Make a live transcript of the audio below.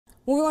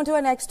Moving on to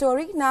our next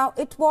story. Now,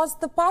 it was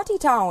the party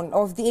town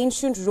of the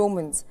ancient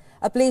Romans,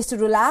 a place to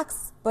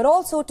relax, but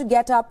also to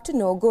get up to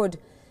no good.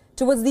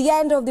 Towards the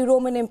end of the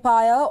Roman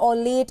Empire or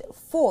late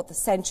 4th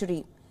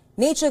century,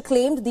 nature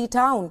claimed the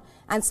town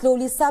and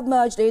slowly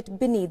submerged it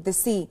beneath the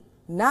sea.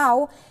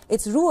 Now,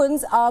 its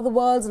ruins are the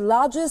world's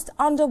largest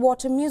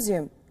underwater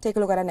museum. Take a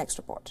look at our next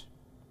report.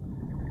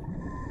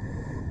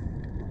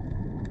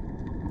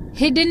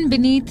 Hidden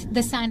beneath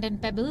the sand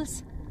and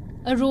pebbles,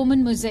 a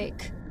Roman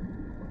mosaic.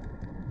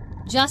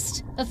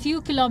 Just a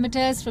few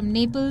kilometers from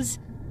Naples,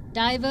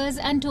 divers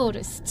and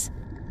tourists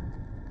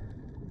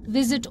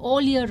visit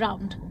all year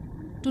round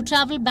to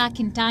travel back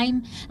in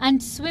time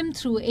and swim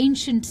through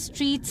ancient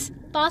streets,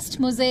 past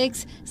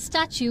mosaics,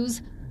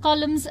 statues,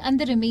 columns and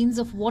the remains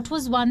of what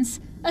was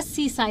once a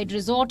seaside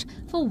resort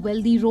for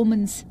wealthy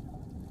Romans.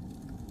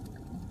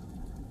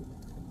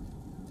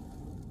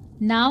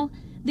 Now,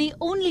 the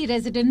only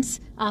residents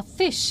are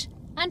fish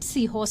and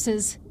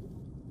seahorses.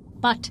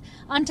 But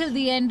until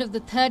the end of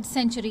the 3rd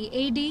century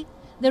AD,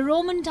 the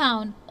Roman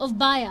town of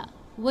Baia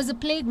was a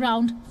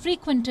playground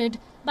frequented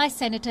by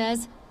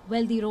senators,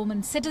 wealthy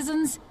Roman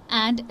citizens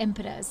and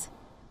emperors.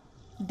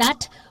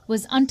 That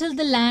was until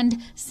the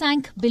land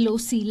sank below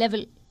sea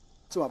level.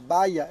 The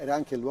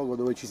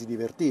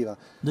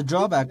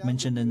drawback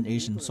mentioned in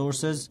ancient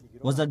sources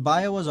was that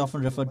Baia was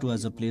often referred to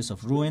as a place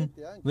of ruin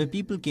where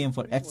people came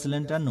for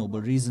excellent and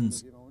noble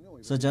reasons,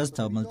 such as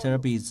thermal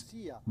therapies.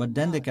 But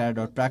then they carried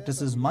out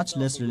practices much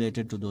less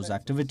related to those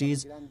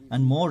activities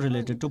and more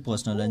related to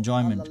personal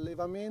enjoyment.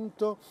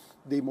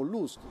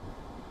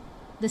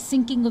 The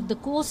sinking of the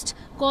coast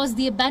caused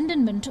the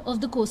abandonment of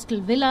the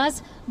coastal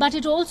villas, but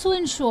it also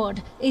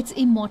ensured its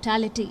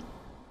immortality,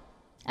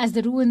 as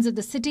the ruins of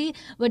the city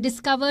were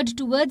discovered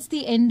towards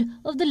the end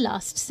of the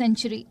last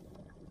century.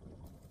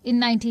 In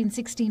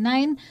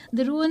 1969,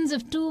 the ruins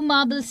of 2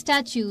 marble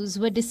statues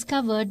were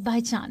discovered by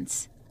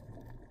chance.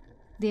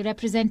 They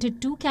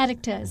represented 2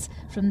 characters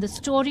from the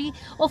story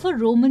of a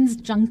Roman's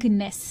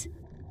drunkenness.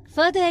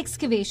 Further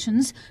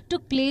excavations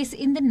took place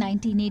in the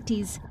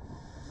 1980s,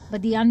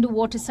 but the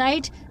underwater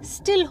site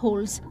still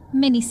holds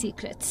many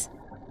secrets.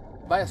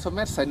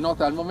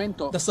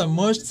 The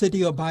submerged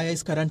city of Baia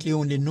is currently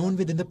only known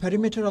within the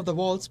perimeter of the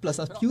walls plus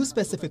a few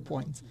specific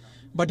points.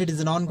 But it is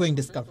an ongoing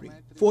discovery.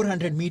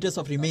 400 meters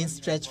of remains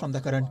stretch from the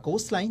current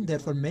coastline.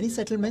 Therefore, many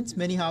settlements,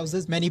 many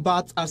houses, many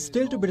baths are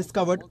still to be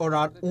discovered or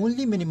are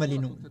only minimally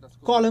known.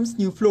 Columns,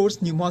 new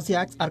floors, new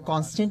mosaics are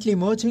constantly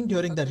emerging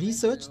during the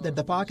research that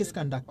the park is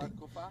conducting.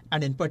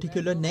 And in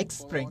particular, next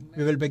spring,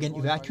 we will begin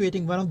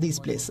evacuating one of these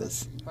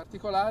places.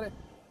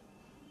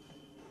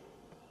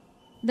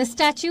 The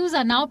statues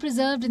are now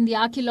preserved in the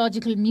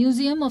Archaeological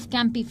Museum of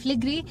Campi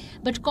Flegrei,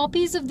 but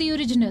copies of the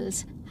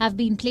originals have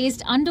been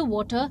placed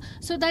underwater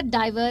so that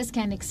divers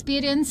can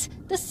experience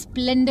the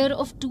splendor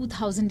of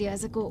 2000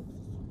 years ago.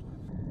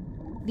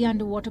 The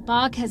underwater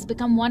park has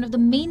become one of the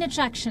main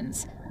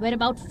attractions, where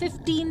about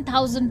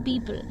 15,000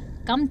 people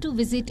come to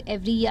visit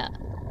every year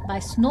by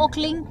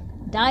snorkeling,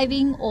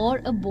 diving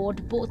or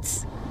aboard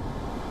boats,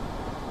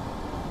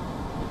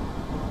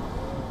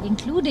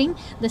 including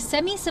the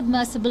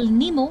semi-submersible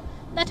Nemo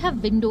that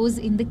have windows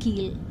in the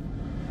keel.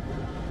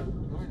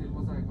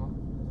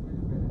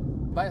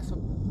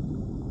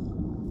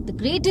 The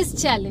greatest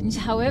challenge,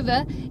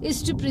 however,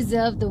 is to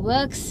preserve the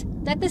works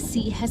that the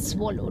sea has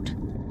swallowed.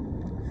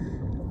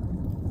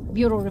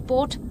 Bureau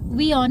Report,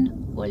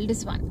 WION World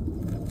is One.